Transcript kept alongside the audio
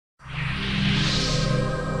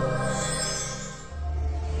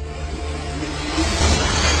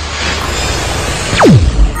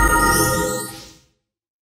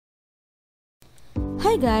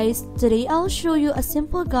guys, today I'll show you a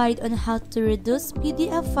simple guide on how to reduce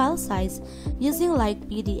PDF file size using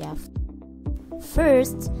LightPDF.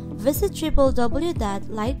 First, visit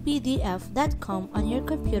www.lightpdf.com on your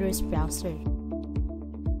computer's browser.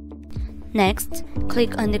 Next,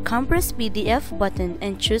 click on the Compress PDF button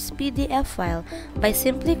and choose PDF file by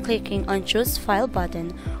simply clicking on Choose File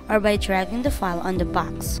button or by dragging the file on the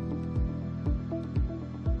box.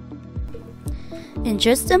 In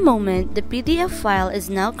just a moment, the PDF file is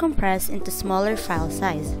now compressed into smaller file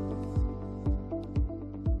size.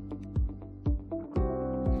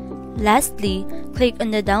 Lastly, click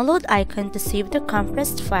on the download icon to save the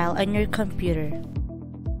compressed file on your computer.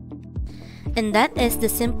 And that is the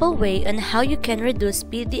simple way on how you can reduce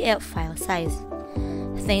PDF file size.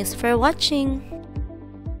 Thanks for watching!